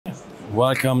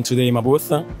welcome to the IMA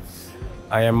booth.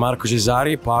 I am Marco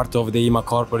Cesari, part of the IMA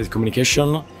Corporate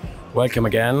Communication. Welcome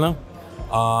again.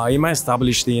 IMA,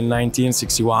 established in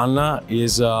 1961,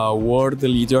 is a world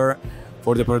leader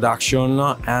for the production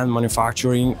and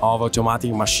manufacturing of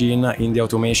automatic machine in the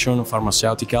automation,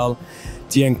 pharmaceutical,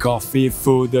 tea and coffee,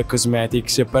 food,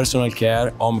 cosmetics, personal care,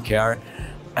 home care,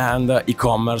 and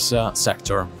e-commerce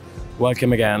sector.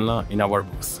 Welcome again in our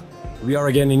booth. We are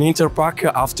again in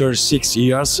Interpack after 6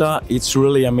 years. It's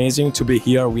really amazing to be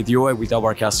here with you and with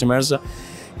our customers.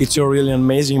 It's a really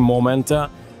amazing moment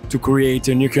to create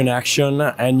a new connection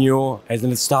and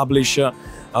establish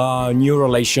new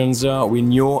relations with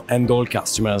new and old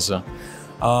customers.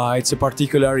 It's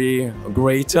particularly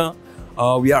great.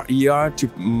 We are here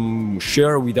to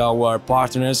share with our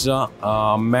partners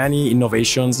many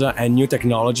innovations and new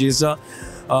technologies,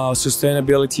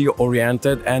 sustainability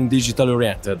oriented and digital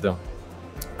oriented.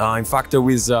 In fact,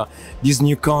 with this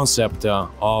new concept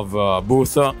of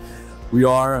booth, we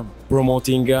are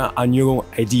promoting a new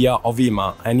idea of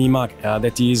IMA, an IMA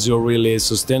that is really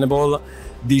sustainable,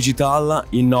 digital,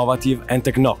 innovative and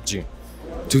technology.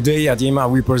 Today at IMA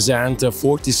we present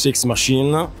 46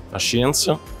 machines.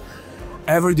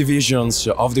 Every division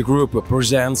of the group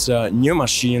presents new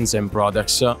machines and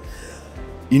products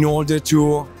in order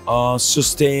to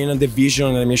sustain the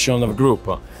vision and mission of the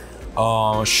group,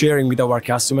 sharing with our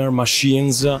customer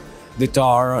machines that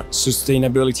are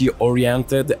sustainability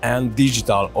oriented and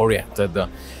digital oriented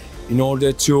in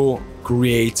order to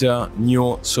create a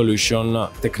new solution,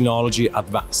 technology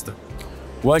advanced.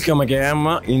 Welcome again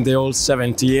in the Hall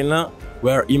 17,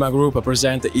 where IMA Group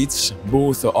presents its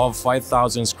booth of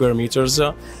 5,000 square meters.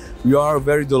 We are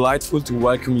very delightful to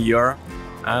welcome you here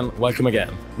and welcome again.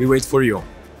 We wait for you.